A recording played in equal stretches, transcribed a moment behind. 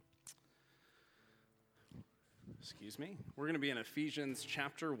excuse me. We're going to be in Ephesians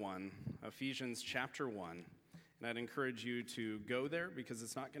chapter 1. Ephesians chapter 1. And I'd encourage you to go there because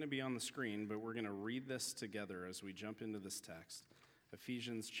it's not going to be on the screen, but we're going to read this together as we jump into this text.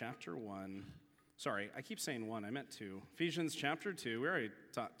 Ephesians chapter 1. Sorry, I keep saying 1. I meant 2. Ephesians chapter 2. We already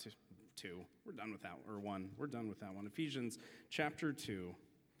taught 2. We're done with that. Or 1. We're done with that one. Ephesians chapter 2.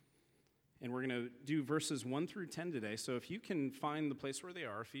 And we're going to do verses 1 through 10 today. So if you can find the place where they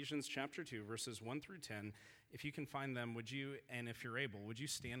are, Ephesians chapter 2, verses 1 through 10, if you can find them, would you, and if you're able, would you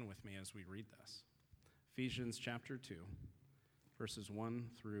stand with me as we read this? Ephesians chapter 2, verses 1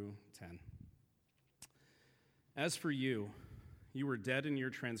 through 10. As for you, you were dead in your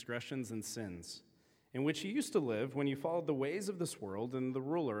transgressions and sins, in which you used to live when you followed the ways of this world and the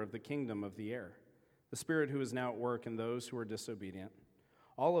ruler of the kingdom of the air, the spirit who is now at work in those who are disobedient.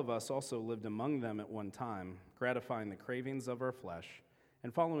 All of us also lived among them at one time, gratifying the cravings of our flesh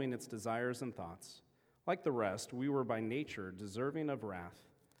and following its desires and thoughts. Like the rest, we were by nature deserving of wrath.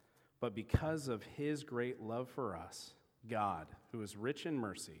 But because of his great love for us, God, who is rich in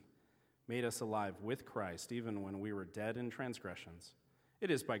mercy, made us alive with Christ even when we were dead in transgressions. It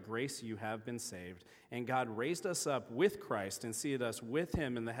is by grace you have been saved, and God raised us up with Christ and seated us with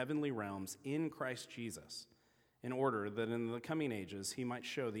him in the heavenly realms in Christ Jesus, in order that in the coming ages he might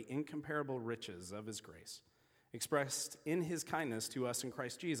show the incomparable riches of his grace, expressed in his kindness to us in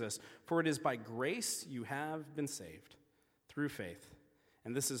Christ Jesus. For it is by grace you have been saved, through faith.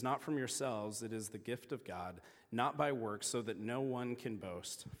 And this is not from yourselves, it is the gift of God, not by works, so that no one can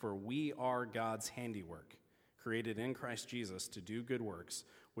boast. For we are God's handiwork, created in Christ Jesus to do good works,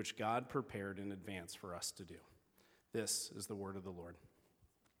 which God prepared in advance for us to do. This is the word of the Lord.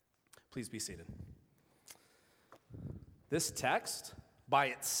 Please be seated. This text, by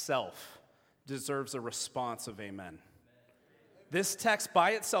itself, deserves a response of amen. This text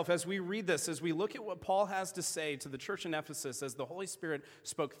by itself, as we read this, as we look at what Paul has to say to the church in Ephesus, as the Holy Spirit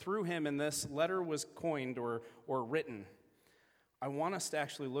spoke through him and this letter was coined or written, I want us to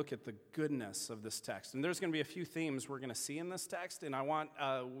actually look at the goodness of this text. And there's going to be a few themes we're going to see in this text, and I want,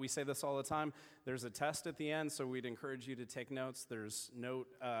 we say this all the time, there's a test at the end, so we'd encourage you to take notes. There's note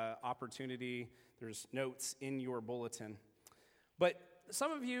opportunity, there's notes in your bulletin. But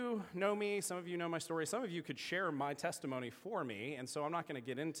some of you know me, some of you know my story, some of you could share my testimony for me, and so I'm not going to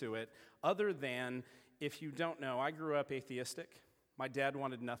get into it, other than, if you don't know, I grew up atheistic. My dad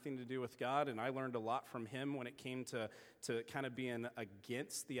wanted nothing to do with God, and I learned a lot from him when it came to kind of being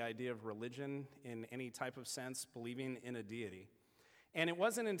against the idea of religion in any type of sense, believing in a deity. And it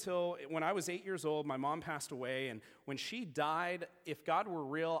wasn't until when I was 8 years old, my mom passed away, and when she died, if God were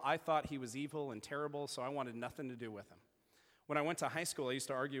real, I thought he was evil and terrible, so I wanted nothing to do with him. When I went to high school, I used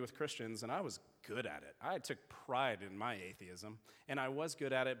to argue with Christians, and I was good at it. I took pride in my atheism, and I was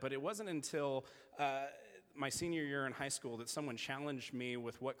good at it, but it wasn't until my senior year in high school that someone challenged me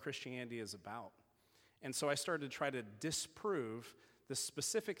with what Christianity is about. And so I started to try to disprove the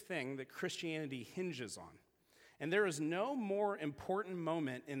specific thing that Christianity hinges on. And there is no more important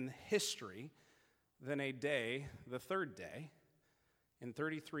moment in history than a day, the third day, in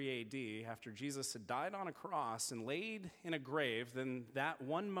 33 AD, after Jesus had died on a cross and laid in a grave, than that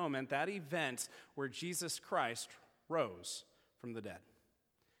one moment, that event where Jesus Christ rose from the dead.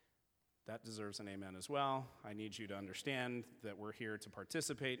 That deserves an amen as well. I need you to understand that we're here to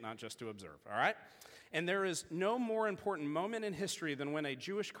participate, not just to observe, all right? And there is no more important moment in history than when a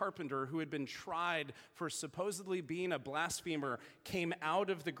Jewish carpenter who had been tried for supposedly being a blasphemer came out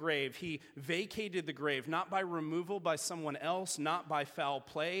of the grave. He vacated the grave, not by removal by someone else, not by foul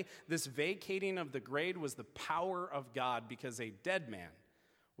play. This vacating of the grave was the power of God, because a dead man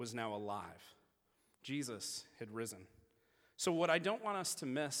was now alive. Jesus had risen. So what I don't want us to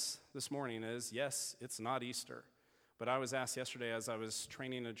miss this morning is, yes, it's not Easter, but I was asked yesterday as I was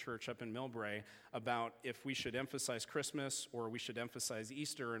training a church up in Millbrae about if we should emphasize Christmas or we should emphasize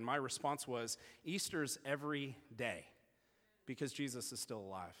Easter, and my response was, Easter's every day, because Jesus is still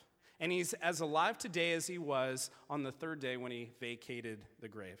alive. And he's as alive today as he was on the third day when he vacated the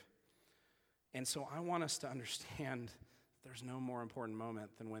grave. And so I want us to understand there's no more important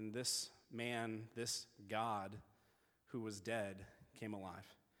moment than when this man, this God, who was dead, came alive.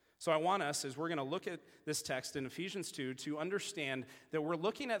 So I want us, as we're going to look at this text in Ephesians 2, to understand that we're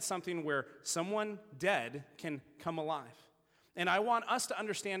looking at something where someone dead can come alive. And I want us to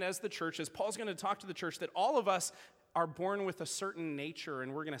understand as the church, as Paul's going to talk to the church, that all of us are born with a certain nature,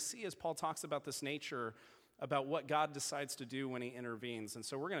 and we're going to see as Paul talks about this nature, about what God decides to do when he intervenes. And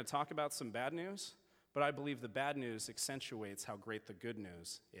so we're going to talk about some bad news, but I believe the bad news accentuates how great the good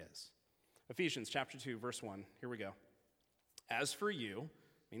news is. Ephesians chapter 2, verse 1, here we go. As for you,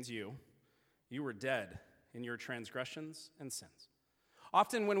 means you were dead in your transgressions and sins.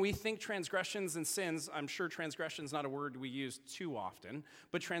 Often when we think transgressions and sins, I'm sure transgression is not a word we use too often,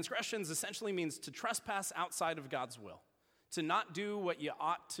 but transgressions essentially means to trespass outside of God's will, to not do what you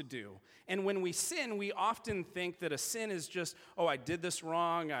ought to do. And when we sin, we often think that a sin is just, oh, I did this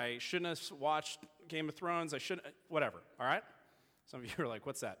wrong, I shouldn't have watched Game of Thrones, I shouldn't, whatever, all right? Some of you are like,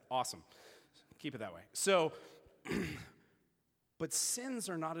 what's that? Awesome. Keep it that way. So, but sins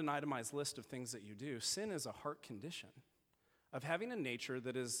are not an itemized list of things that you do. Sin is a heart condition of having a nature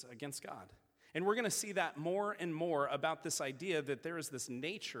that is against God. And we're going to see that more and more about this idea that there is this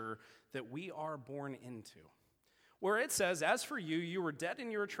nature that we are born into. Where it says, as for you, you were dead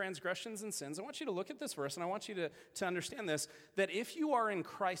in your transgressions and sins. I want you to look at this verse, and I want you to understand this, that if you are in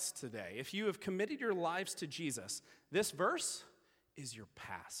Christ today, if you have committed your lives to Jesus, this verse is your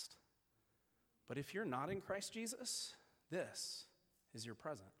past. But if you're not in Christ Jesus, this is your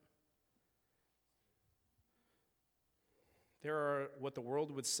present. There are what the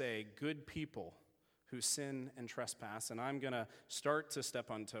world would say, good people who sin and trespass, and I'm going to start to step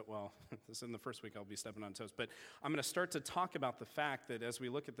on toes. Well, this is in the first week I'll be stepping on toes, but I'm going to start to talk about the fact that as we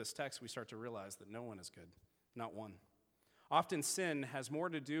look at this text, we start to realize that no one is good, not one. Often sin has more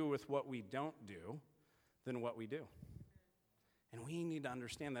to do with what we don't do than what we do. And we need to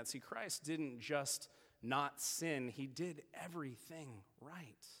understand that. See, Christ didn't just not sin, he did everything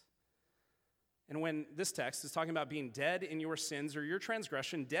right. And when this text is talking about being dead in your sins or your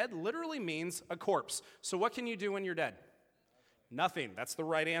transgression, dead literally means a corpse. So what can you do when you're dead? Nothing. That's the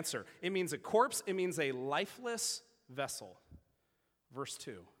right answer. It means a corpse. It means a lifeless vessel. Verse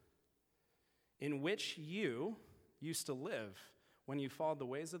 2. In which you used to live when you followed the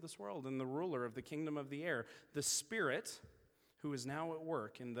ways of this world and the ruler of the kingdom of the air, the Spirit who is now at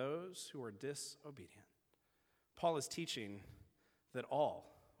work in those who are disobedient. Paul is teaching that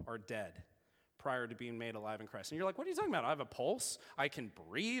all are dead prior to being made alive in Christ. And you're like, what are you talking about? I have a pulse. I can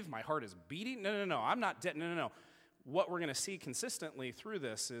breathe. My heart is beating. No. I'm not dead. No. What we're going to see consistently through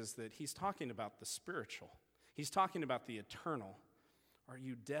this is that he's talking about the spiritual. He's talking about the eternal. Are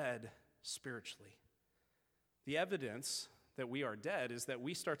you dead spiritually? The evidence that we are dead is that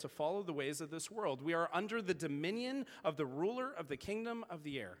we start to follow the ways of this world. We are under the dominion of the ruler of the kingdom of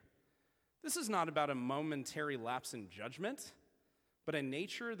the air. This is not about a momentary lapse in judgment, but a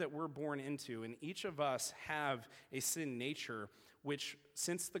nature that we're born into, and each of us have a sin nature, which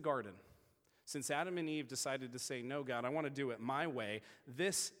since the garden, since Adam and Eve decided to say, no, God, I want to do it my way,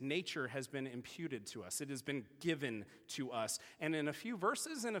 this nature has been imputed to us. It has been given to us. And in a few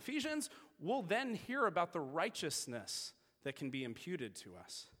verses in Ephesians, we'll then hear about the righteousness that can be imputed to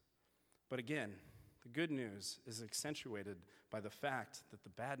us. But again, the good news is accentuated by the fact that the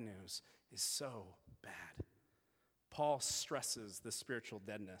bad news is so bad. Paul stresses the spiritual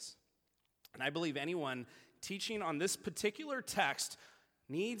deadness. And I believe anyone teaching on this particular text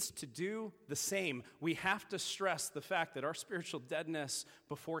needs to do the same. We have to stress the fact that our spiritual deadness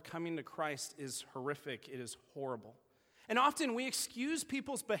before coming to Christ is horrific. It is horrible. And often we excuse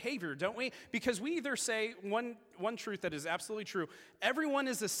people's behavior, don't we? Because we either say one truth that is absolutely true. Everyone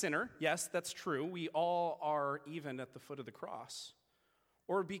is a sinner. Yes, that's true. We all are even at the foot of the cross.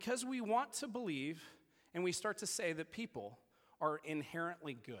 Or because we want to believe and we start to say that people are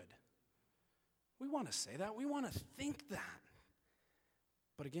inherently good. We want to say that. We want to think that.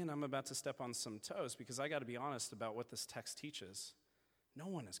 But again, I'm about to step on some toes because I got to be honest about what this text teaches. No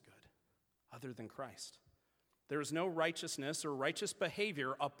one is good other than Christ. There is no righteousness or righteous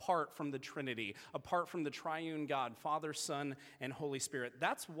behavior apart from the Trinity, apart from the triune God, Father, Son, and Holy Spirit.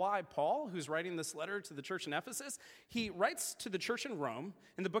 That's why Paul, who's writing this letter to the church in Ephesus, he writes to the church in Rome,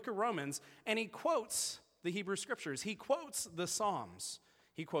 in the book of Romans, and he quotes the Hebrew Scriptures. He quotes the Psalms.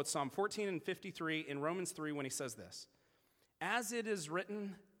 He quotes Psalm 14 and 53 in Romans 3 when he says this, as it is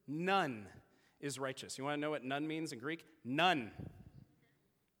written, none is righteous. You want to know what none means in Greek? None.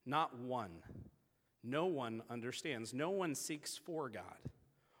 Not one. No one understands. No one seeks for God.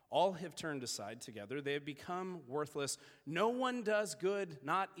 All have turned aside together. They have become worthless. No one does good,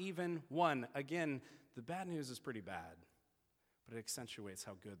 not even one. Again, the bad news is pretty bad, but it accentuates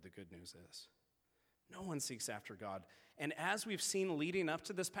how good the good news is. No one seeks after God. And as we've seen leading up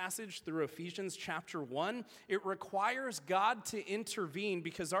to this passage through Ephesians chapter 1, it requires God to intervene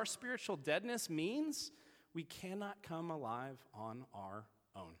because our spiritual deadness means we cannot come alive on our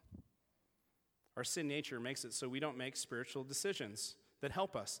own. Our sin nature makes it so we don't make spiritual decisions that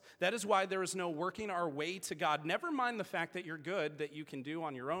help us. That is why there is no working our way to God. Never mind the fact that you're good, that you can do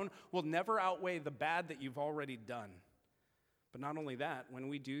on your own, will never outweigh the bad that you've already done. But not only that, when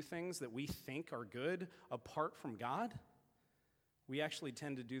we do things that we think are good apart from God, we actually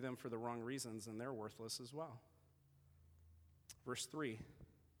tend to do them for the wrong reasons, and they're worthless as well. Verse 3,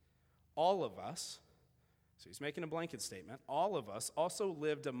 all of us, so he's making a blanket statement, all of us also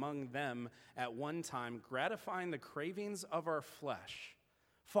lived among them at one time, gratifying the cravings of our flesh,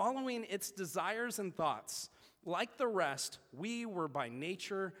 following its desires and thoughts. Like the rest, we were by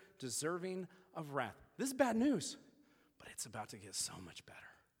nature deserving of wrath. This is bad news, but it's about to get so much better.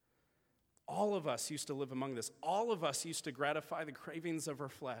 All of us used to live among this. All of us used to gratify the cravings of our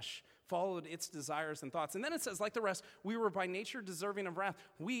flesh, followed its desires and thoughts. And then it says, like the rest, we were by nature deserving of wrath.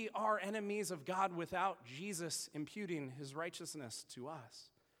 We are enemies of God without Jesus imputing his righteousness to us.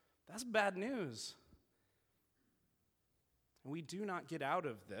 That's bad news. And we do not get out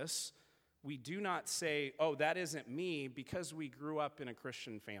of this. We do not say, oh, that isn't me, because we grew up in a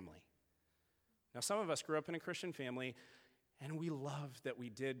Christian family. Now, some of us grew up in a Christian family, and we love that we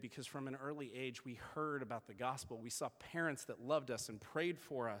did, because from an early age, we heard about the gospel. We saw parents that loved us and prayed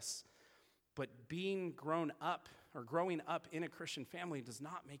for us. But growing up in a Christian family does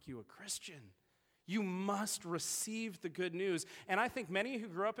not make you a Christian. You must receive the good news. And I think many who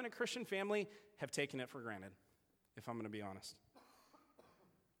grew up in a Christian family have taken it for granted, if I'm going to be honest.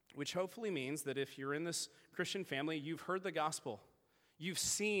 Which hopefully means that if you're in this Christian family, you've heard the gospel. You've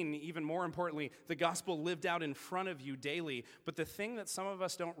seen, even more importantly, the gospel lived out in front of you daily. But the thing that some of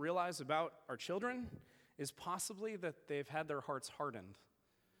us don't realize about our children is possibly that they've had their hearts hardened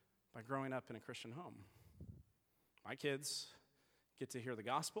by growing up in a Christian home. My kids get to hear the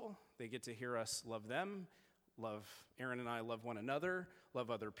gospel. They get to hear us love them, Aaron and I love one another,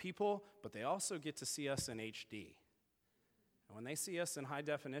 love other people, but they also get to see us in HD. And when they see us in high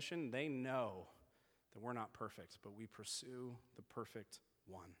definition, they know that we're not perfect, but we pursue the perfect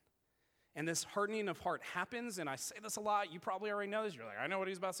one. And this hardening of heart happens, and I say this a lot, you probably already know this, you're like, I know what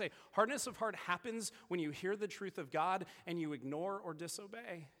he's about to say. Hardness of heart happens when you hear the truth of God and you ignore or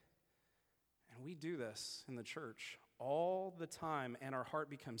disobey. And we do this in the church all the time, and our heart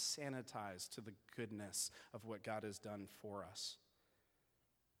becomes sanitized to the goodness of what God has done for us.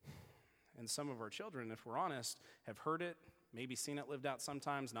 And some of our children, if we're honest, have heard it, maybe seen it lived out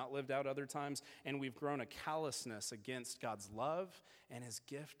sometimes, not lived out other times, and we've grown a callousness against God's love and his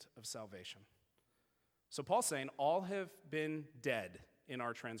gift of salvation. So Paul's saying all have been dead in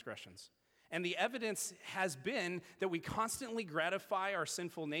our transgressions. And the evidence has been that we constantly gratify our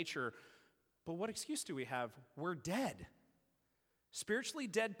sinful nature. But what excuse do we have? We're dead. Spiritually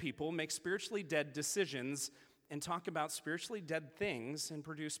dead people make spiritually dead decisions and talk about spiritually dead things and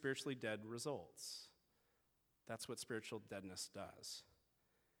produce spiritually dead results. That's what spiritual deadness does.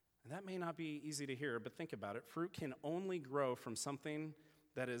 And that may not be easy to hear, but think about it. Fruit can only grow from something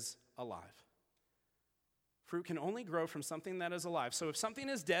that is alive. Fruit can only grow from something that is alive. So if something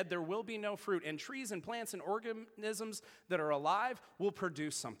is dead, there will be no fruit. And trees and plants and organisms that are alive will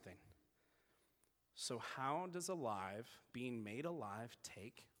produce something. So how does being made alive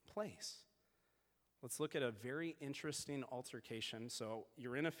take place? Let's look at a very interesting altercation. So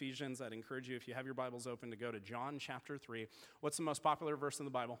you're in Ephesians. I'd encourage you, if you have your Bibles open, to go to John chapter 3. What's the most popular verse in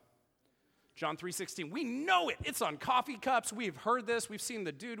the Bible? John 3:16. We know it. It's on coffee cups. We've heard this. We've seen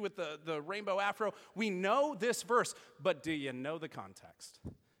the dude with the rainbow afro. We know this verse. But do you know the context?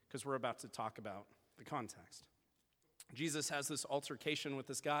 Because we're about to talk about the context. Jesus has this altercation with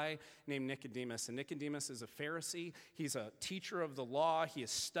this guy named Nicodemus, and Nicodemus is a Pharisee. He's a teacher of the law. He has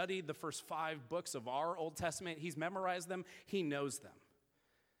studied the first 5 books of our Old Testament. He's memorized them. He knows them.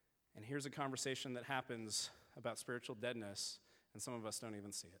 And here's a conversation that happens about spiritual deadness, and some of us don't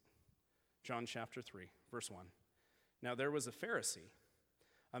even see it. John chapter 3, verse 1. Now there was a Pharisee,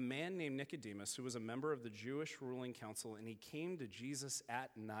 a man named Nicodemus, who was a member of the Jewish ruling council, and he came to Jesus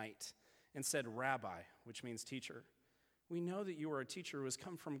at night and said, Rabbi, which means teacher, we know that you are a teacher who has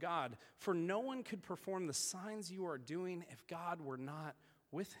come from God, for no one could perform the signs you are doing if God were not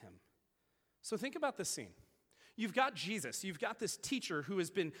with him. So think about this scene. You've got Jesus. You've got this teacher who has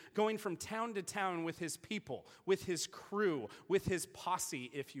been going from town to town with his people, with his crew, with his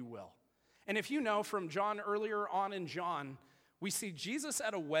posse, if you will. And if you know from John earlier on in John, we see Jesus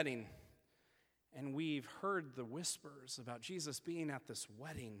at a wedding, and we've heard the whispers about Jesus being at this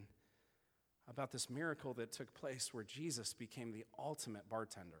wedding, about this miracle that took place where Jesus became the ultimate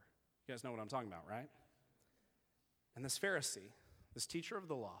bartender. You guys know what I'm talking about, right? And this Pharisee, this teacher of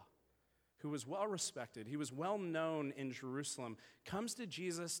the law, who was well respected, he was well known in Jerusalem, comes to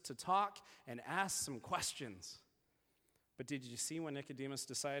Jesus to talk and ask some questions. But did you see when Nicodemus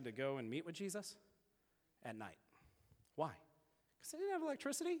decided to go and meet with Jesus? At night. Why? Because they didn't have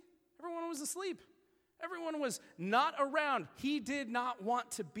electricity. Everyone was asleep. Everyone was not around. He did not want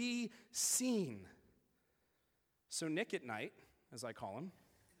to be seen. So Nick at night as I call him,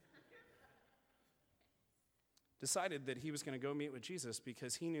 decided that he was going to go meet with Jesus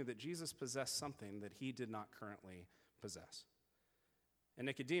because he knew that Jesus possessed something that he did not currently possess. And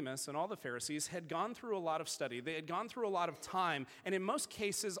Nicodemus and all the Pharisees had gone through a lot of study. They had gone through a lot of time, and in most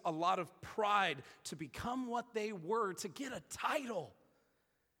cases, a lot of pride to become what they were, to get a title.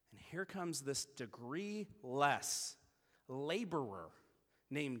 And here comes this degree-less laborer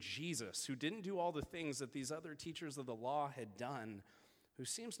named Jesus, who didn't do all the things that these other teachers of the law had done, who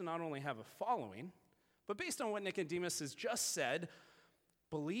seems to not only have a following, but based on what Nicodemus has just said,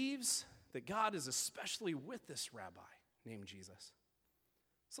 believes that God is especially with this rabbi named Jesus.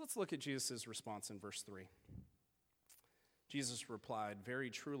 So let's look at Jesus' response in verse 3. Jesus replied, "Very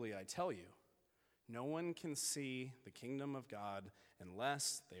truly I tell you, no one can see the kingdom of God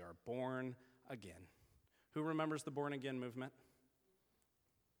unless they are born again." Who remembers the born again movement?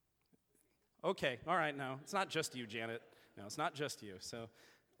 Okay, all right, no, it's not just you, Janet. No, it's not just you. So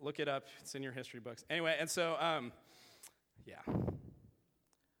look it up. It's in your history books. Anyway, and so, yeah.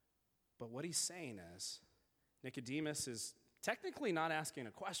 But what he's saying is, Nicodemus is technically not asking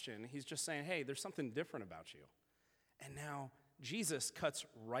a question. He's just saying, hey, there's something different about you. And now Jesus cuts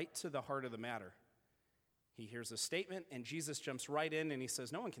right to the heart of the matter. He hears a statement, and Jesus jumps right in, and he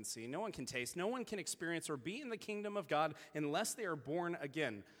says, no one can see, no one can taste, no one can experience or be in the kingdom of God unless they are born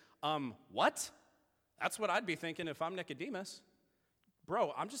again. What? That's what I'd be thinking if I'm Nicodemus.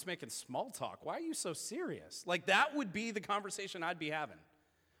 Bro, I'm just making small talk. Why are you so serious? Like, that would be the conversation I'd be having.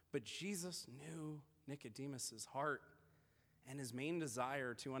 But Jesus knew Nicodemus's heart and his main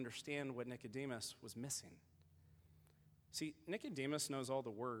desire to understand what Nicodemus was missing. See, Nicodemus knows all the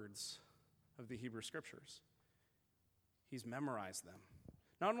words of the Hebrew Scriptures. He's memorized them.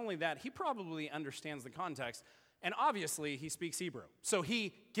 Not only that, he probably understands the context, and obviously he speaks Hebrew, so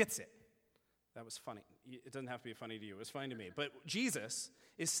he gets it. That was funny. It doesn't have to be funny to you. It was funny to me. But Jesus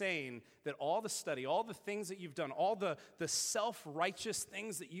is saying that all the study, all the things that you've done, all the self-righteous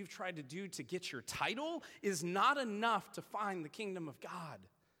things that you've tried to do to get your title is not enough to find the kingdom of God.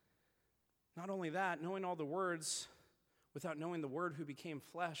 Not only that, knowing all the words without knowing the Word who became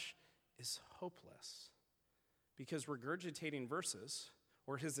flesh is hopeless. Because regurgitating verses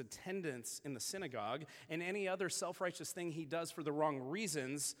or his attendance in the synagogue and any other self-righteous thing he does for the wrong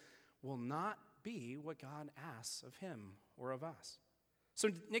reasons will not be what God asks of him or of us. So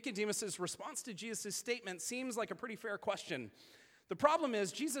Nicodemus' response to Jesus' statement seems like a pretty fair question. The problem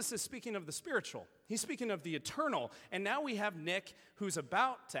is Jesus is speaking of the spiritual. He's speaking of the eternal. And now we have Nick who's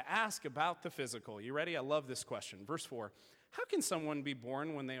about to ask about the physical. You ready? I love this question. Verse 4. How can someone be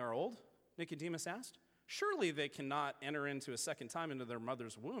born when they are old? Nicodemus asked. Surely they cannot enter into a second time into their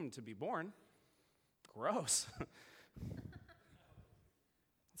mother's womb to be born. Gross.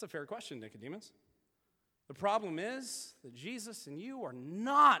 That's a fair question, Nicodemus. The problem is that Jesus and you are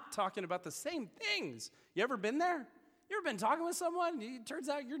not talking about the same things. You ever been there? You ever been talking with someone? It turns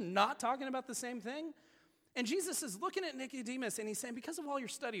out you're not talking about the same thing. And Jesus is looking at Nicodemus and he's saying, because of all your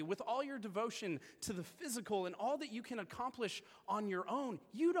study, with all your devotion to the physical and all that you can accomplish on your own,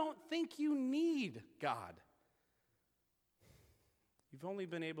 you don't think you need God. You've only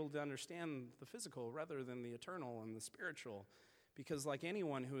been able to understand the physical rather than the eternal and the spiritual. Because like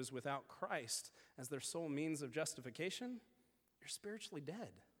anyone who is without Christ as their sole means of justification, you're spiritually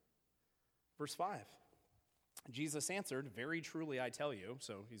dead. Verse 5, Jesus answered, very truly I tell you,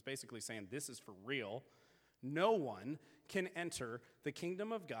 so he's basically saying this is for real, no one can enter the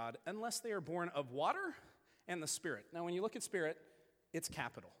kingdom of God unless they are born of water and the Spirit. Now when you look at Spirit, it's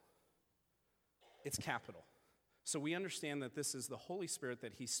capital. It's capital. So we understand that this is the Holy Spirit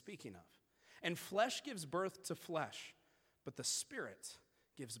that he's speaking of. And flesh gives birth to flesh, but the Spirit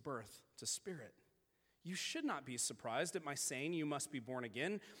gives birth to spirit. You should not be surprised at my saying you must be born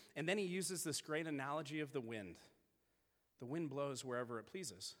again. And then he uses this great analogy of the wind. The wind blows wherever it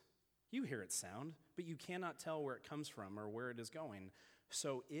pleases. You hear its sound, but you cannot tell where it comes from or where it is going.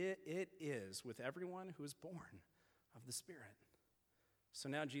 So it is with everyone who is born of the Spirit. So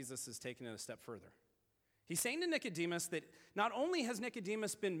now Jesus is taking it a step further. He's saying to Nicodemus that not only has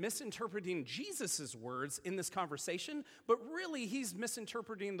Nicodemus been misinterpreting Jesus' words in this conversation, but really he's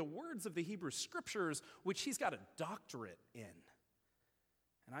misinterpreting the words of the Hebrew Scriptures, which he's got a doctorate in.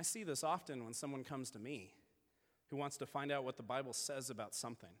 And I see this often when someone comes to me who wants to find out what the Bible says about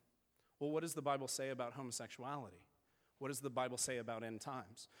something. Well, what does the Bible say about homosexuality? What does the Bible say about end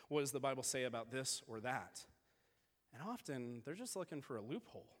times? What does the Bible say about this or that? And often they're just looking for a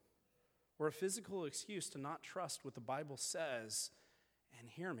loophole or a physical excuse to not trust what the Bible says. And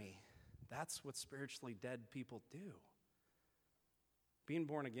hear me, that's what spiritually dead people do. Being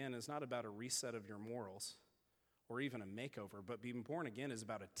born again is not about a reset of your morals or even a makeover, but being born again is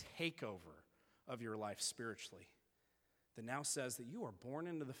about a takeover of your life spiritually. That now says that you are born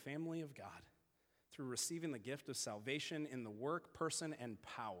into the family of God through receiving the gift of salvation in the work, person, and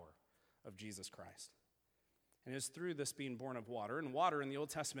power of Jesus Christ. And it is through this being born of water, and water in the Old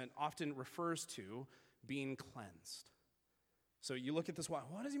Testament often refers to being cleansed. So you look at this water,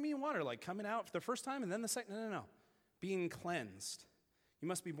 what does he mean water? Like coming out for the first time and then the second? No. Being cleansed. You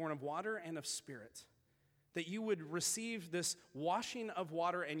must be born of water and of spirit. That you would receive this washing of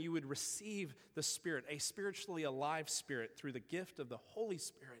water and you would receive the Spirit, a spiritually alive spirit through the gift of the Holy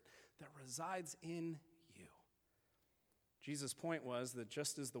Spirit that resides in you. Jesus' point was that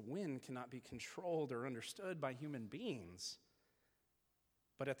just as the wind cannot be controlled or understood by human beings,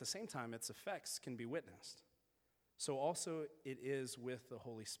 but at the same time its effects can be witnessed, so also it is with the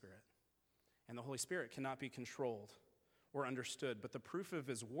Holy Spirit. And the Holy Spirit cannot be controlled or understood, but the proof of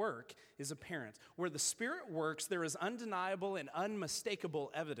his work is apparent. Where the Spirit works, there is undeniable and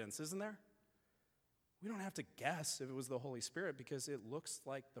unmistakable evidence, isn't there? We don't have to guess if it was the Holy Spirit because it looks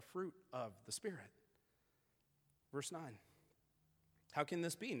like the fruit of the Spirit. Verse 9. How can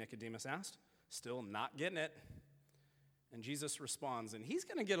this be? Nicodemus asked. Still not getting it. And Jesus responds, and he's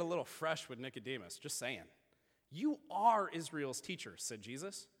going to get a little fresh with Nicodemus, just saying. You are Israel's teacher, said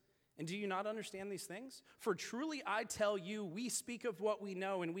Jesus. And do you not understand these things? For truly I tell you, we speak of what we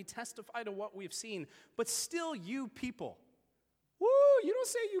know and we testify to what we've seen, but still you people. Woo, you don't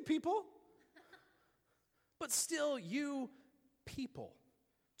say you people. But still you people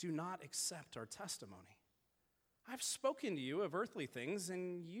do not accept our testimony. I've spoken to you of earthly things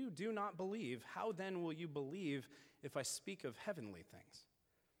and you do not believe. How then will you believe if I speak of heavenly things?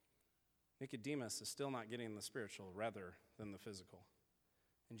 Nicodemus is still not getting the spiritual rather than the physical.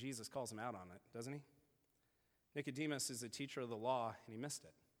 And Jesus calls him out on it, doesn't he? Nicodemus is a teacher of the law, and he missed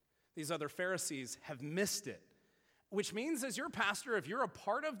it. These other Pharisees have missed it, which means as your pastor, if you're a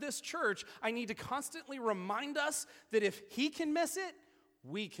part of this church, I need to constantly remind us that if he can miss it,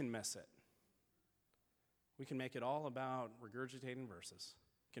 we can miss it. We can make it all about regurgitating verses.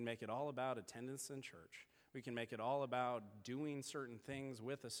 We can make it all about attendance in church. We can make it all about doing certain things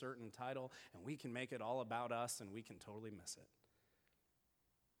with a certain title, and we can make it all about us, and we can totally miss it.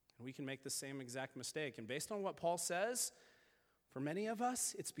 We can make the same exact mistake. And based on what Paul says, for many of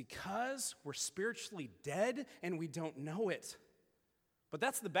us, it's because we're spiritually dead and we don't know it. But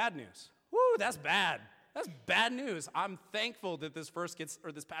that's the bad news. Woo, that's bad. That's bad news. I'm thankful that this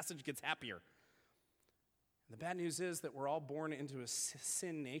passage gets happier. And the bad news is that we're all born into a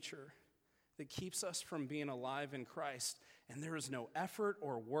sin nature that keeps us from being alive in Christ. And there is no effort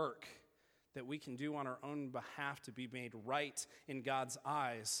or work that we can do on our own behalf to be made right in God's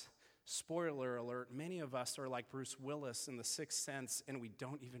eyes. Spoiler alert, many of us are like Bruce Willis in The Sixth Sense, and we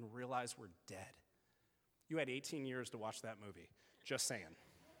don't even realize we're dead. You had 18 years to watch that movie. Just saying.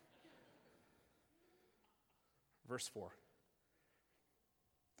 Verse 4.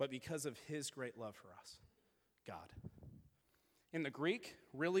 But because of his great love for us, God. In the Greek,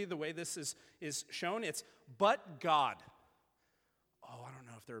 really the way this is shown, it's but God. Oh, I don't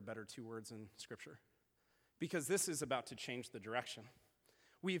know if there are better two words in Scripture. Because this is about to change the direction.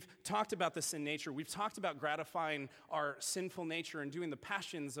 We've talked about the sin nature. We've talked about gratifying our sinful nature and doing the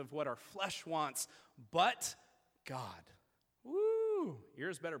passions of what our flesh wants. But God. Woo!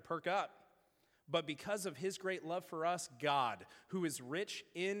 Ears better perk up. But because of his great love for us, God, who is rich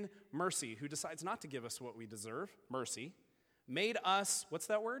in mercy, who decides not to give us what we deserve, mercy, made us, what's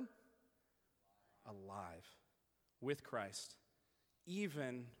that word? Alive with Christ.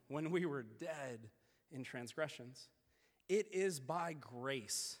 Even when we were dead in transgressions. It is by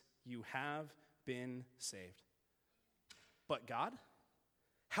grace you have been saved. But God?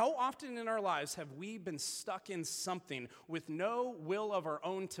 How often in our lives have we been stuck in something with no will of our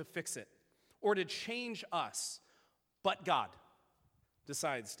own to fix it or to change us? But God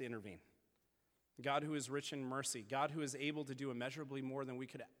decides to intervene. God who is rich in mercy, God who is able to do immeasurably more than we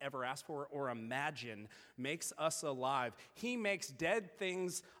could ever ask for or imagine, makes us alive. He makes dead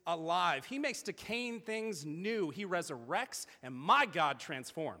things alive. He makes decaying things new. He resurrects, and my God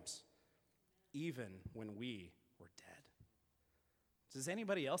transforms, even when we were dead. Does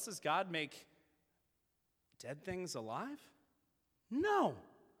anybody else's God make dead things alive? No,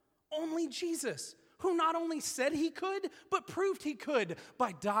 only Jesus, who not only said he could, but proved he could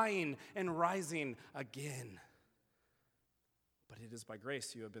by dying and rising again. But it is by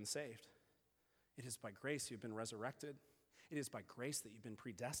grace you have been saved. It is by grace you've been resurrected. It is by grace that you've been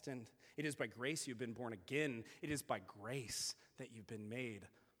predestined. It is by grace you've been born again. It is by grace that you've been made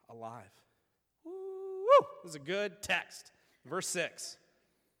alive. Woo! This is a good text. Verse 6.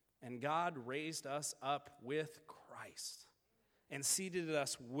 And God raised us up with Christ and seated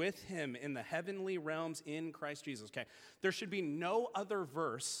us with him in the heavenly realms in Christ Jesus. Okay, there should be no other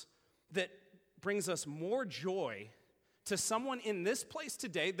verse that brings us more joy to someone in this place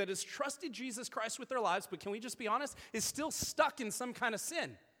today that has trusted Jesus Christ with their lives, but can we just be honest, is still stuck in some kind of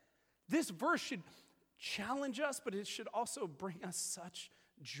sin. This verse should challenge us, but it should also bring us such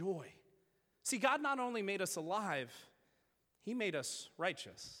joy. See, God not only made us alive, he made us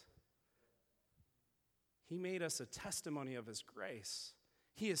righteous. He made us a testimony of his grace.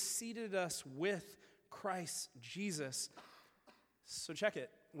 He has seated us with Christ Jesus. So check it.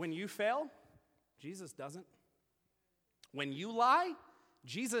 When you fail, Jesus doesn't. When you lie,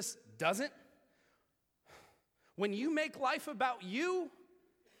 Jesus doesn't. When you make life about you,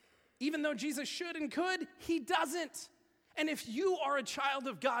 even though Jesus should and could, he doesn't. And if you are a child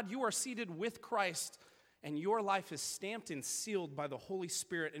of God, you are seated with Christ, and your life is stamped and sealed by the Holy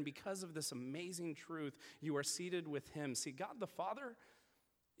Spirit. And because of this amazing truth, you are seated with him. See, God the Father,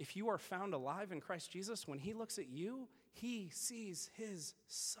 if you are found alive in Christ Jesus, when he looks at you, he sees his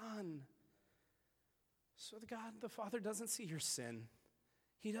Son. So God the Father doesn't see your sin.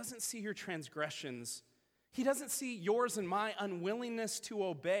 He doesn't see your transgressions. He doesn't see yours and my unwillingness to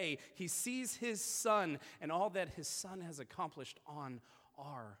obey. He sees his Son and all that his Son has accomplished on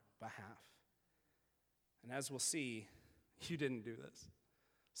our behalf. And as we'll see, you didn't do this.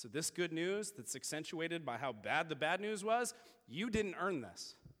 So this good news that's accentuated by how bad the bad news was, you didn't earn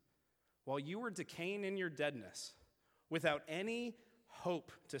this. While you were decaying in your deadness, without any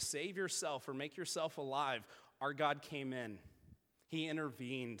hope to save yourself or make yourself alive, our God came in. He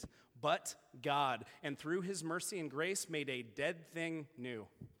intervened. But God, and through his mercy and grace, made a dead thing new,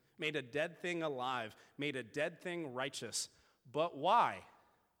 made a dead thing alive, made a dead thing righteous. But why?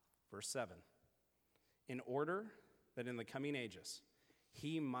 Verse 7. In order that in the coming ages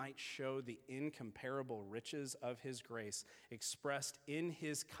he might show the incomparable riches of his grace expressed in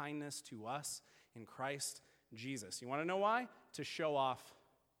his kindness to us in Christ Jesus. You want to know why? To show off.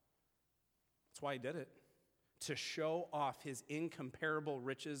 That's why he did it. To show off his incomparable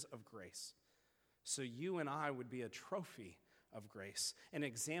riches of grace. So you and I would be a trophy of grace, an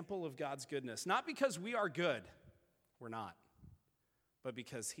example of God's goodness. Not because we are good, we're not, but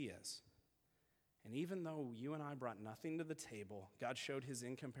because he is. And even though you and I brought nothing to the table, God showed his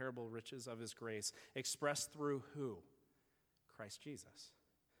incomparable riches of his grace, expressed through who? Christ Jesus,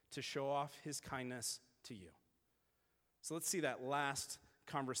 to show off his kindness to you. So let's see that last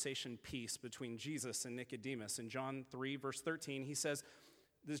conversation piece between Jesus and Nicodemus. In John 3, verse 13, he says,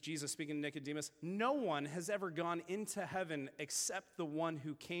 this is Jesus speaking to Nicodemus, no one has ever gone into heaven except the one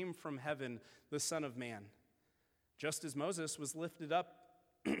who came from heaven, the Son of Man. Just as Moses was lifted up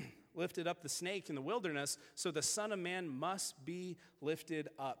the snake in the wilderness, so the Son of Man must be lifted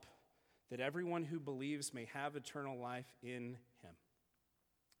up, that everyone who believes may have eternal life in him.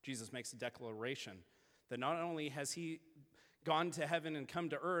 Jesus makes a declaration that not only has he gone to heaven and come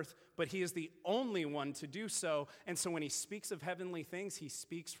to earth, but he is the only one to do so. And so when he speaks of heavenly things, he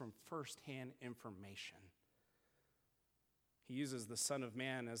speaks from firsthand information. He uses the Son of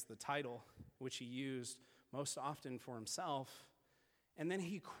Man as the title, which he used most often for himself. And then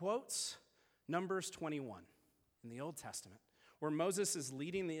he quotes Numbers 21 in the Old Testament, where Moses is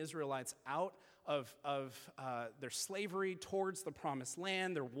leading the Israelites out of their slavery towards the promised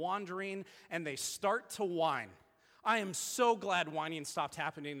land. They're wandering, and they start to whine. I am so glad whining stopped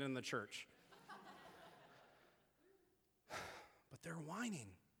happening in the church. But they're whining.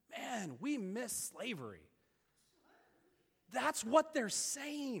 Man, we miss slavery. That's what they're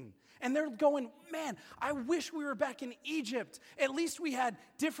saying. And they're going, man, I wish we were back in Egypt. At least we had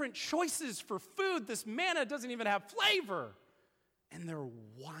different choices for food. This manna doesn't even have flavor. And they're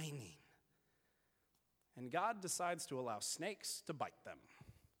whining. And God decides to allow snakes to bite them.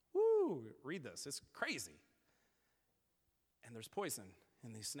 Woo, read this. It's crazy. And there's poison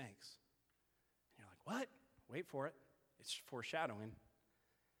in these snakes. And you're like, what? Wait for it. It's foreshadowing.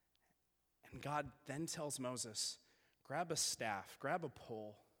 And God then tells Moses, grab a staff, grab a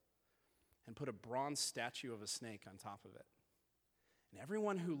pole, and put a bronze statue of a snake on top of it. And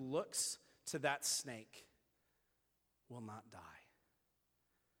everyone who looks to that snake will not die.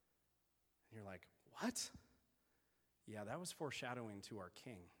 And you're like, what? Yeah, that was foreshadowing to our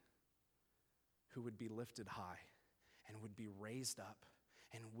king, who would be lifted high and would be raised up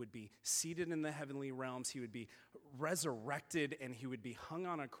and would be seated in the heavenly realms. He would be resurrected and he would be hung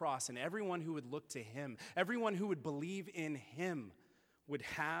on a cross. And everyone who would look to him, everyone who would believe in him would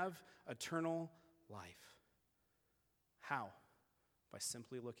have eternal life. How? By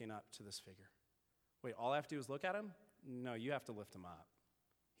simply looking up to this figure. Wait, all I have to do is look at him? No, you have to lift him up.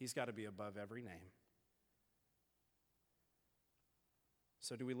 He's got to be above every name.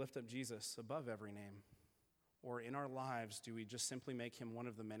 So do we lift up Jesus above every name? Or in our lives, do we just simply make him one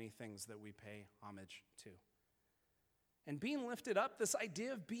of the many things that we pay homage to? And being lifted up, this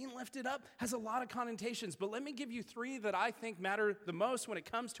idea of being lifted up has a lot of connotations, but let me give you three that I think matter the most when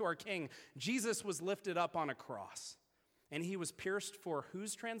it comes to our King. Jesus was lifted up on a cross, and he was pierced for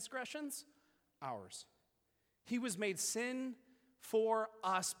whose transgressions? Ours. He was made sin for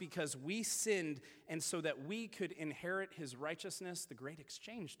us because we sinned, and so that we could inherit his righteousness, the great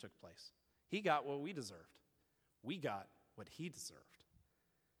exchange took place. He got what we deserved. We got what he deserved.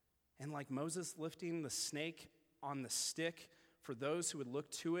 And like Moses lifting the snake on the stick, for those who would look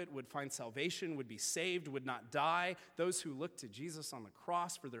to it would find salvation, would be saved, would not die. Those who look to Jesus on the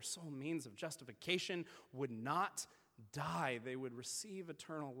cross for their sole means of justification would not die. They would receive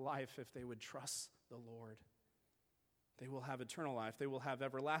eternal life if they would trust the Lord. They will have eternal life. They will have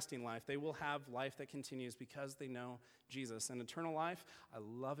everlasting life. They will have life that continues because they know Jesus. And eternal life, I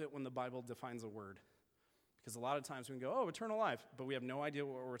love it when the Bible defines a word. Because a lot of times we can go, oh, eternal life, but we have no idea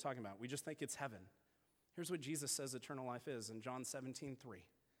what we're talking about. We just think it's heaven. Here's what Jesus says eternal life is in John 17:3.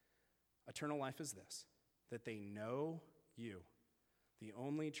 Eternal life is this, that they know you, the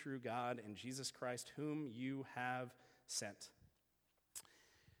only true God, and Jesus Christ, whom you have sent.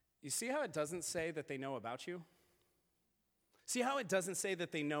 You see how it doesn't say that they know about you? See how it doesn't say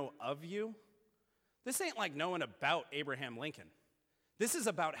that they know of you? This ain't like knowing about Abraham Lincoln. This is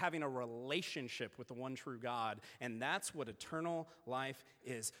about having a relationship with the one true God, and that's what eternal life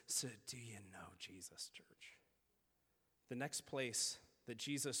is. So do you know Jesus, church? The next place that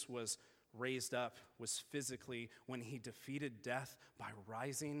Jesus was raised up was physically when he defeated death by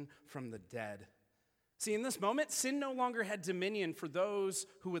rising from the dead. See, in this moment, sin no longer had dominion for those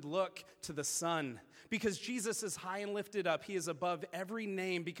who would look to the Son. Because Jesus is high and lifted up, he is above every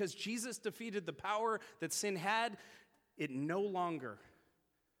name. Because Jesus defeated the power that sin had, it no longer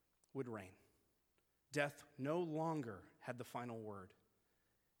would reign. Death no longer had the final word.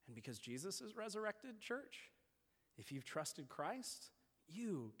 And because Jesus is resurrected, church, if you've trusted Christ,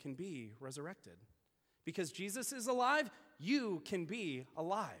 you can be resurrected. Because Jesus is alive, you can be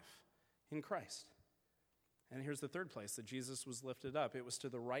alive in Christ. And here's the third place that Jesus was lifted up. It was to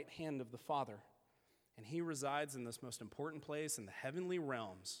the right hand of the Father. And he resides in this most important place in the heavenly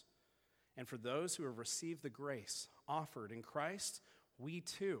realms. And for those who have received the grace offered in Christ, we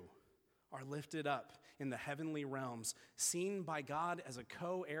too are lifted up in the heavenly realms, seen by God as a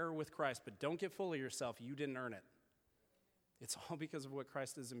co-heir with Christ. But don't get full of yourself. You didn't earn it. It's all because of what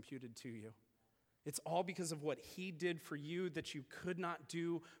Christ has imputed to you. It's all because of what he did for you that you could not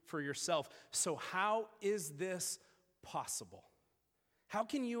do for yourself. So how is this possible? How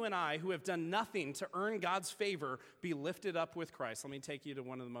can you and I, who have done nothing to earn God's favor, be lifted up with Christ? Let me take you to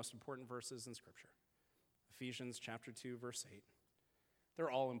one of the most important verses in Scripture. Ephesians chapter 2, verse 8.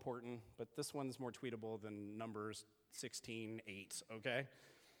 They're all important, but this one's more tweetable than Numbers 16:8, okay?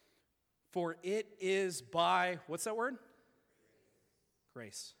 For it is by, what's that word?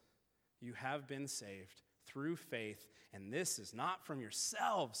 Grace. You have been saved through faith, and this is not from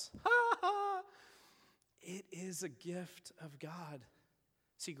yourselves. It is a gift of God.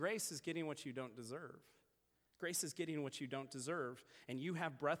 See, grace is getting what you don't deserve. Grace is getting what you don't deserve, and you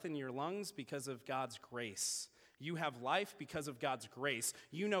have breath in your lungs because of God's grace. You have life because of God's grace.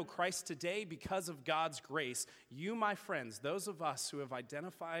 You know Christ today because of God's grace. You, my friends, those of us who have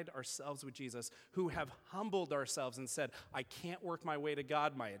identified ourselves with Jesus, who have humbled ourselves and said, I can't work my way to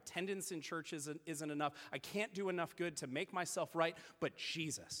God. My attendance in church isn't enough. I can't do enough good to make myself right, but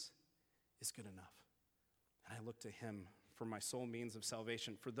Jesus is good enough. And I look to him for my sole means of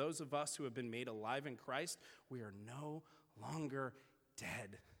salvation. For those of us who have been made alive in Christ, we are no longer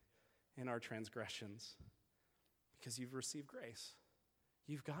dead in our transgressions. Because you've received grace.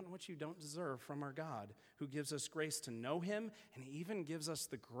 You've gotten what you don't deserve from our God, who gives us grace to know him, and he even gives us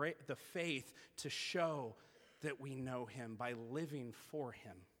the faith to show that we know him by living for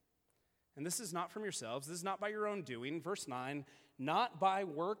him. And this is not from yourselves. This is not by your own doing. Verse 9, not by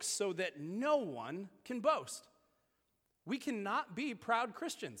works so that no one can boast. We cannot be proud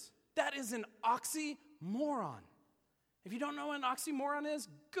Christians. That is an oxymoron. If you don't know what an oxymoron is,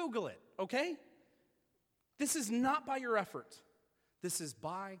 Google it, okay? This is not by your effort. This is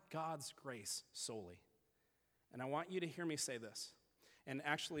by God's grace solely. And I want you to hear me say this. And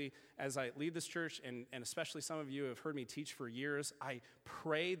actually, as I lead this church, and especially some of you have heard me teach for years, I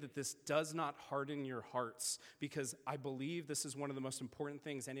pray that this does not harden your hearts, because I believe this is one of the most important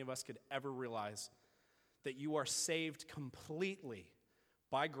things any of us could ever realize, that you are saved completely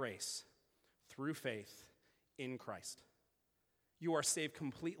by grace through faith in Christ. You are saved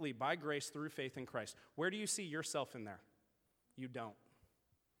completely by grace through faith in Christ. Where do you see yourself in there? You don't.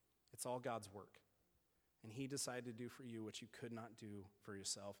 That's all God's work. And he decided to do for you what you could not do for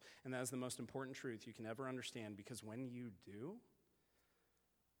yourself. And that is the most important truth you can ever understand, because when you do,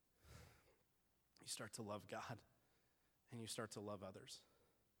 you start to love God and you start to love others.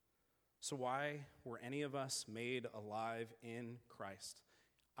 So why were any of us made alive in Christ?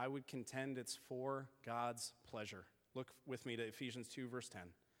 I would contend it's for God's pleasure. Look with me to Ephesians 2, verse 10.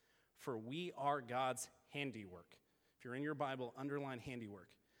 For we are God's handiwork. If you're in your Bible, underline handiwork.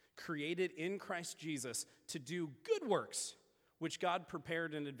 Created in Christ Jesus to do good works, which God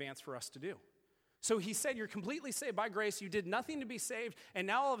prepared in advance for us to do. So he said, you're completely saved by grace. You did nothing to be saved. And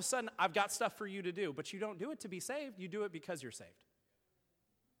now all of a sudden, I've got stuff for you to do. But you don't do it to be saved. You do it because you're saved.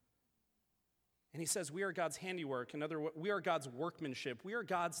 And he says, we are God's handiwork. In other words, we are God's workmanship. We are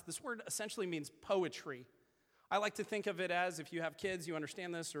God's, this word essentially means poetry. I like to think of it as, if you have kids, you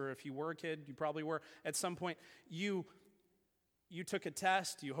understand this, or if you were a kid, you probably were at some point, you took a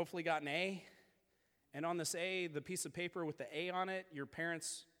test, you hopefully got an A, and on this A, the piece of paper with the A on it, your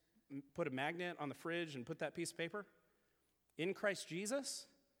parents put a magnet on the fridge and put that piece of paper. In Christ Jesus,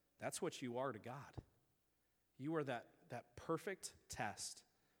 that's what you are to God. You are that perfect test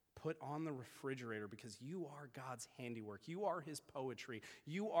put on the refrigerator because you are God's handiwork. You are his poetry.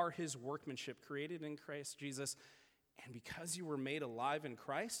 You are his workmanship created in Christ Jesus. And because you were made alive in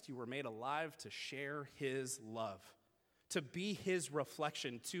Christ, you were made alive to share his love, to be his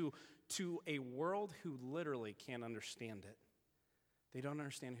reflection to a world who literally can't understand it. They don't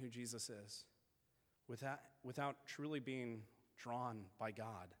understand who Jesus is without truly being drawn by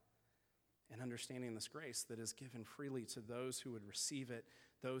God and understanding this grace that is given freely to those who would receive it,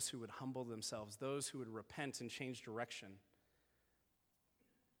 those who would humble themselves, those who would repent and change direction.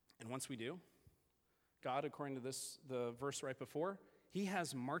 And once we do, God, according to the verse right before, he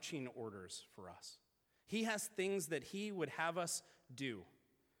has marching orders for us. He has things that he would have us do.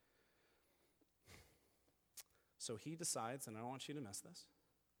 So he decides, and I don't want you to miss this,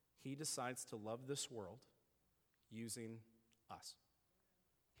 he decides to love this world using us,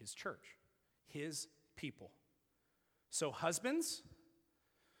 his church, his people. So husbands,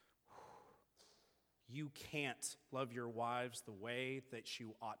 you can't love your wives the way that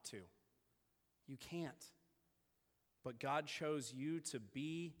you ought to. You can't. But God chose you to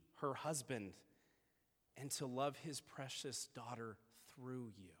be her husband and to love his precious daughter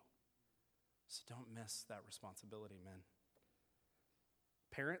through you. So don't miss that responsibility, men.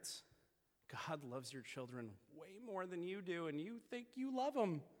 Parents, God loves your children way more than you do, and you think you love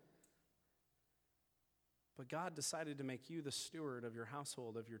them. But God decided to make you the steward of your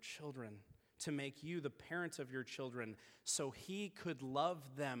household, of your children, to make you the parent of your children, so he could love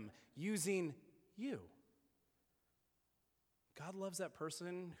them using you. God loves that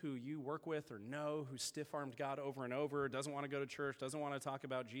person who you work with or know, who stiff-armed God over and over, doesn't want to go to church, doesn't want to talk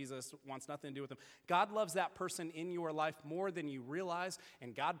about Jesus, wants nothing to do with him. God loves that person in your life more than you realize,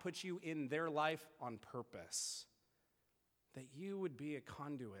 and God puts you in their life on purpose, that you would be a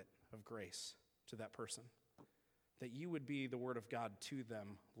conduit of grace to that person, that you would be the word of God to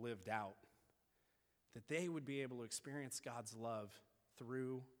them lived out, that they would be able to experience God's love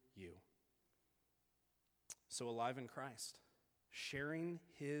through you. So alive in Christ, sharing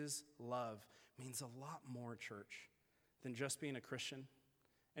his love means a lot more, church, than just being a Christian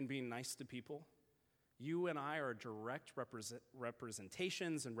and being nice to people. You and I are direct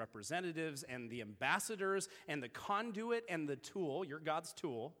representations and representatives and the ambassadors and the conduit and the tool, you're God's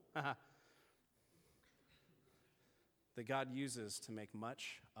tool, that God uses to make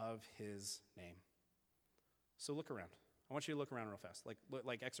much of his name. So look around. I want you to look around real fast,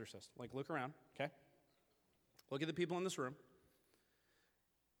 like Exorcist. Look around, okay? Look at the people in this room.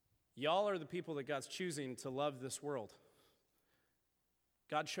 Y'all are the people that God's choosing to love this world.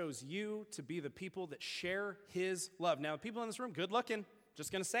 God chose you to be the people that share his love. Now, the people in this room, good looking.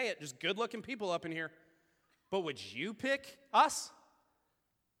 Just going to say it. Just good looking people up in here. But would you pick us?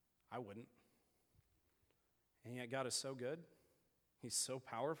 I wouldn't. And yet God is so good. He's so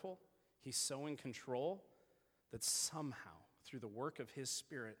powerful. He's so in control that somehow, through the work of his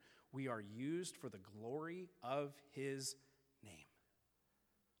Spirit, we are used for the glory of his name.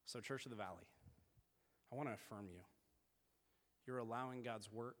 So, Church of the Valley, I want to affirm you. You're allowing God's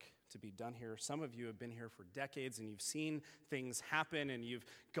work to be done here. Some of you have been here for decades, and you've seen things happen, and you've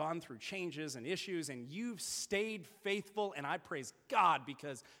gone through changes and issues, and you've stayed faithful, and I praise God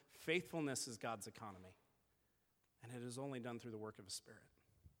because faithfulness is God's economy, and it is only done through the work of his Spirit.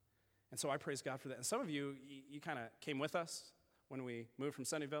 And so I praise God for that. And some of you kind of came with us when we moved from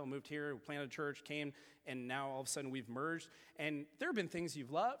Sunnyvale, moved here, we planted a church, came, and now all of a sudden we've merged. And there have been things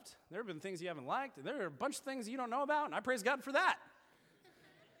you've loved. There have been things you haven't liked. There are a bunch of things you don't know about, and I praise God for that.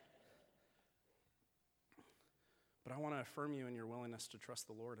 But I want to affirm you in your willingness to trust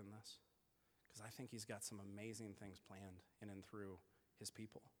the Lord in this, because I think he's got some amazing things planned in and through his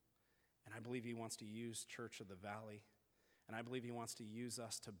people. And I believe he wants to use Church of the Valley, and I believe he wants to use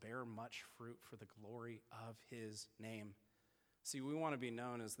us to bear much fruit for the glory of his name. See, we want to be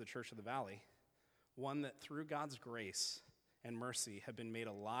known as the Church of the Valley, one that through God's grace and mercy have been made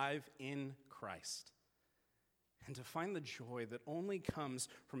alive in Christ. And to find the joy that only comes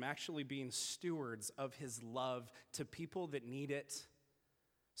from actually being stewards of his love to people that need it.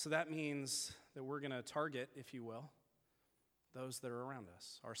 So that means that we're going to target, if you will, those that are around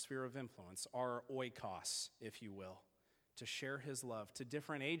us, our sphere of influence, our oikos, if you will, to share his love to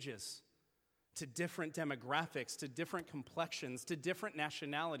different ages, to different demographics, to different complexions, to different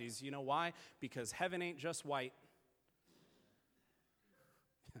nationalities. You know why? Because heaven ain't just white.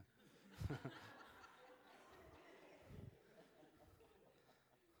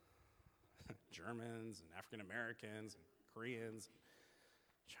 Germans and African Americans and Koreans,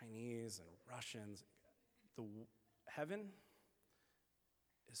 and Chinese and Russians. Heaven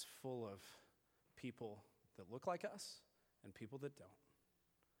is full of people that look like us and people that don't.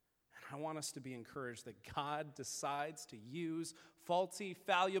 And I want us to be encouraged that God decides to use faulty,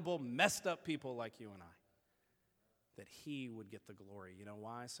 fallible, messed up people like you and I, that he would get the glory. You know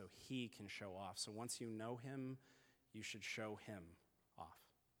why? So he can show off. So once you know him, you should show him off.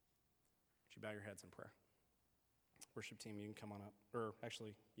 Would you bow your heads in prayer? Worship team, you can come on up.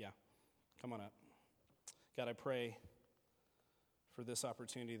 Come on up. God, I pray for this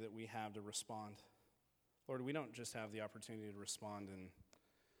opportunity that we have to respond. Lord, we don't just have the opportunity to respond in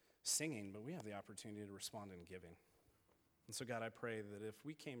singing, but we have the opportunity to respond in giving. And so, God, I pray that if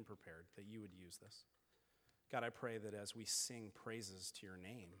we came prepared, that you would use this. God, I pray that as we sing praises to your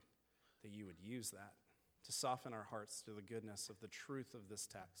name, that you would use that to soften our hearts to the goodness of the truth of this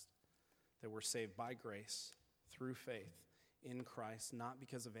text, that we're saved by grace through faith in Christ, not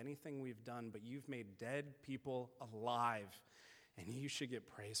because of anything we've done, but you've made dead people alive, and you should get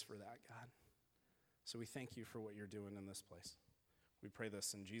praise for that, God. So we thank you for what you're doing in this place. We pray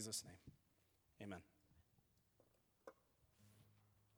this in Jesus' name. Amen.